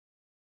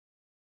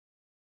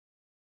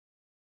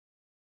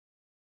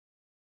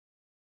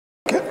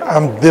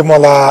I'm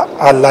Demola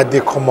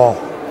Aladekomo,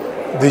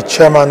 the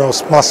chairman of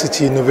Smart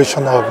City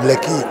Innovation of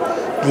Lekki,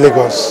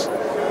 Lagos.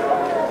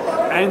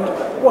 And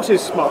what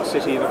is Smart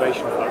City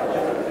Innovation Hub?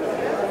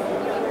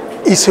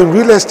 It's a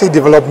real estate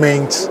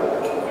development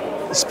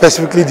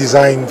specifically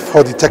designed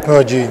for the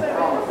technology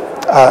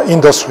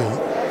industry,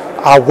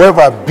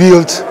 however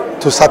built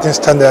to certain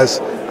standards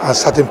and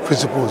certain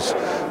principles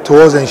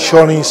towards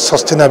ensuring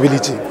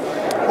sustainability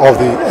of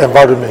the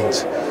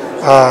environment.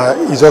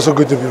 It's also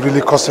going to be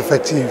really cost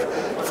effective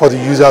for the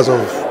users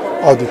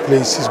of the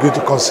place. It's going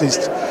to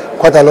consist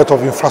quite a lot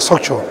of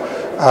infrastructure.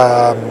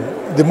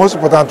 The most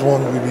important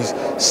one will be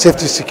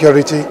safety,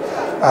 security,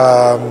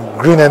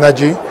 green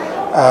energy.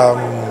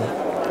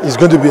 It's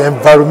going to be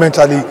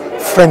environmentally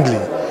friendly.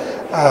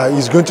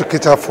 It's going to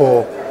cater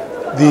for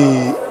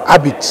the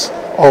habits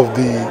of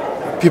the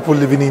people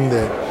living in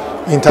there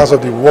in terms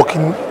of the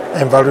working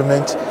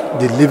environment,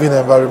 the living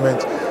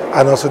environment,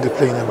 and also the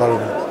playing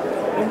environment.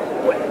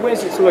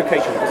 Where's its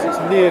location? Because it's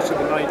near to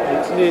the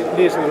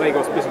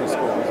Lagos Business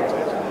School, isn't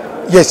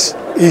it? Yes,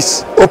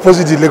 it's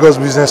opposite the Lagos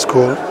Business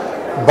School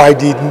by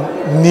the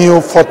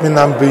new Fort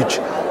Minam Bridge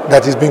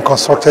that is being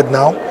constructed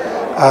now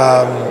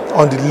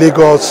on the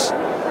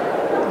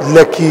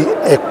Lagos-Lekki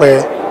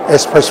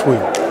Expressway.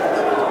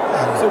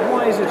 So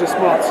why is it a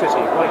smart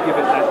city? Why give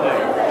it that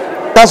name?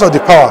 Because of the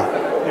power.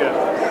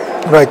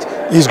 Yeah. Right.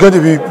 It's going to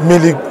be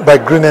mainly by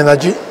green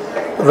energy.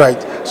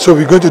 Right. So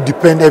we're going to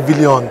depend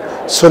heavily on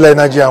solar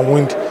energy and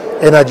wind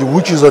energy,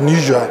 which is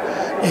unusual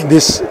in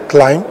this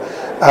climate.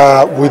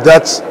 With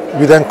that,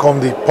 we then come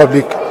the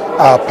public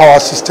power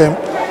system.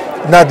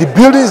 Now, the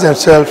buildings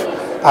themselves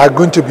are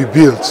going to be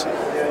built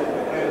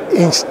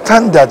in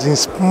standards, in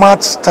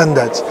smart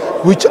standards,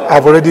 which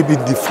have already been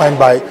defined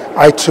by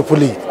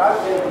IEEE.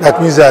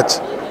 That means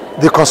that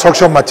the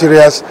construction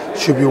materials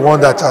should be one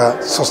that are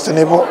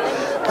sustainable.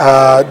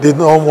 They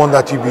don't want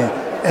that to be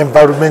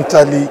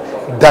environmentally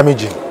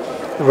damaging.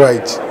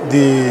 Right.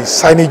 The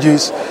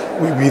signages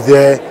will be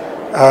there.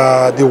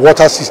 The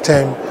water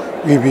system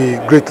will be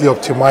greatly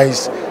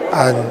optimized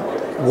and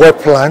well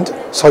planned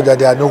so that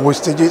there are no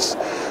wastages.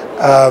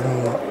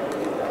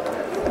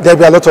 There will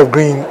be a lot of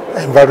green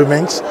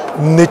environments.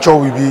 Nature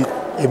will be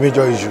a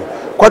major issue.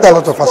 Quite a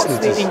lot of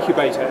facilities. What's the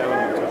incubator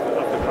element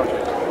of the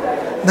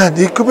project? Now,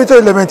 the incubator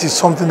element is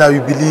something that we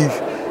believe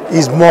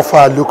is more for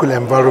our local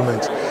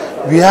environment.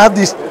 We have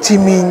this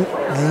teeming,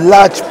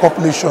 large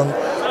population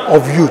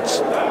of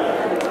youth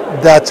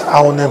that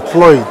are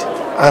unemployed,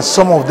 and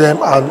some of them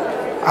are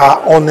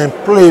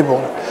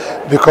unemployable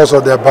because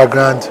of their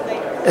background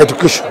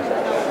education.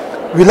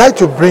 We like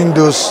to bring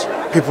those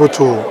people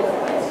to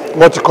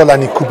what you call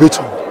an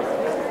incubator.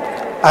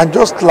 And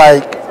just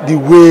like the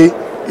way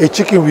a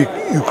chicken will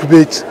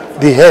incubate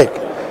the egg,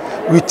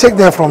 we take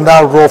them from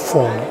that raw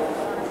form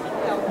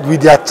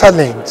with their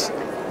talent,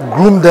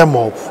 groom them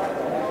up,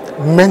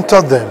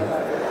 mentor them,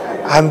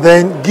 and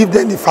then give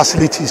them the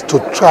facilities to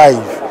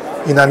thrive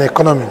in an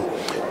economy.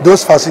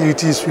 Those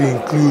facilities will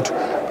include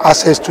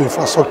access to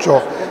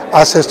infrastructure,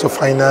 access to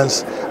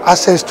finance,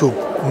 access to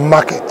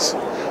markets,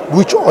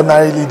 which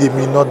ordinarily they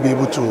may not be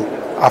able to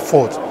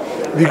afford.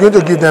 We're going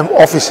to give them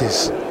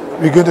offices,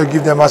 we're going to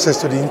give them access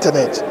to the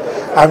internet,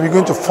 and we're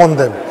going to fund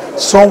them.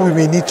 Some we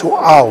may need to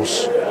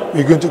house,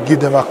 we're going to give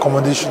them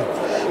accommodation.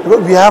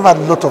 Because we have a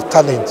lot of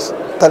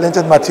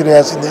talented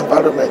materials in the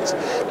environment,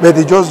 but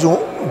they just do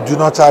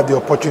not have the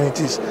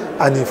opportunities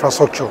and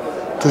infrastructure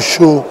to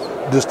show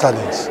those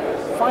talents.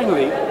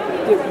 Finally,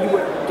 you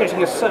were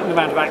getting a certain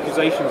amount of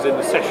accusations in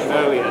the session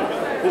earlier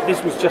that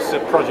this was just a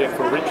project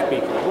for rich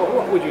people.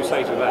 What would you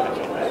say to that?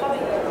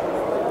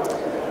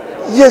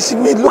 Yes, it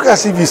may look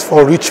as if it's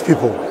for rich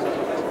people,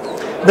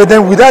 but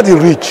then without the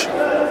rich,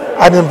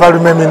 an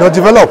environment may not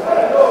develop.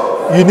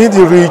 You need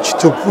the rich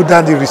to put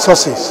down the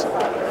resources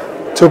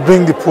to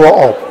bring the poor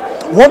up.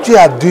 What you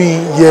are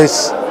doing,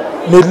 yes,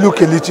 may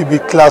look a little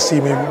bit classy,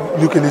 may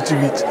look a little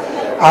bit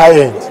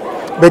high-end,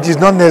 but it's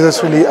not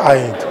necessarily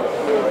high-end.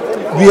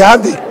 We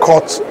have the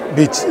court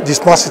bit, the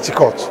smart city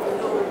court.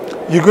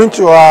 You're going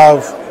to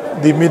have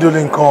the middle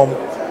income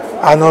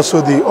and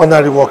also the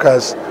ordinary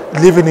workers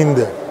living in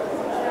there.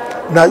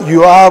 Now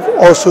you have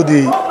also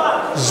the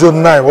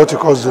zone 9, what you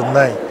call zone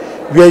 9,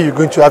 where you're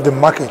going to have the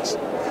market.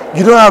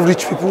 You don't have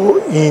rich people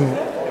in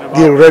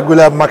the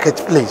regular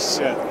marketplace.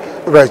 Yeah.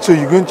 Right, so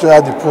you're going to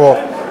have the poor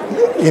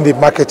in the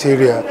market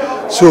area.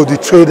 So the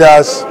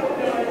traders,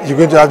 you're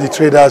going to have the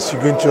traders,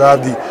 you're going to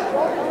have the,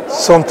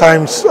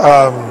 sometimes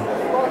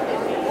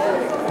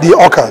the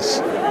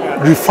hawkers,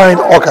 refined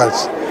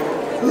hawkers,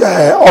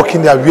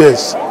 hawking their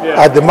wares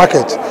at the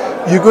market.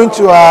 You're going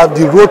to have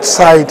the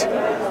roadside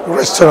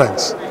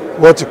restaurants,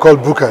 what you call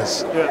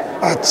bookers,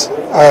 at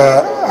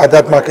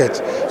that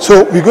market.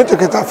 So we're going to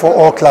cater for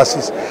all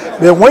classes.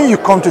 But when you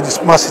come to the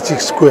Smart City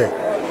Square,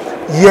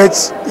 yet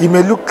it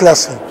may look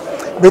classy,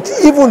 but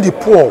even the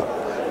poor,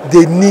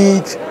 they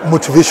need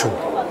motivation.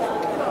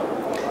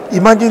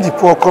 Imagine the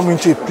poor coming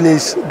to a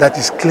place that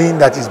is clean,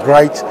 that is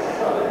bright.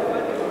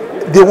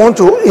 They want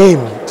to aim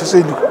to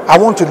say, look, I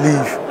want to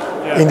live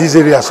in this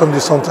area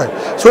sometime.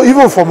 So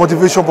even for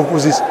motivation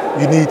purposes,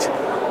 you need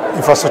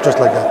infrastructures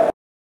like that.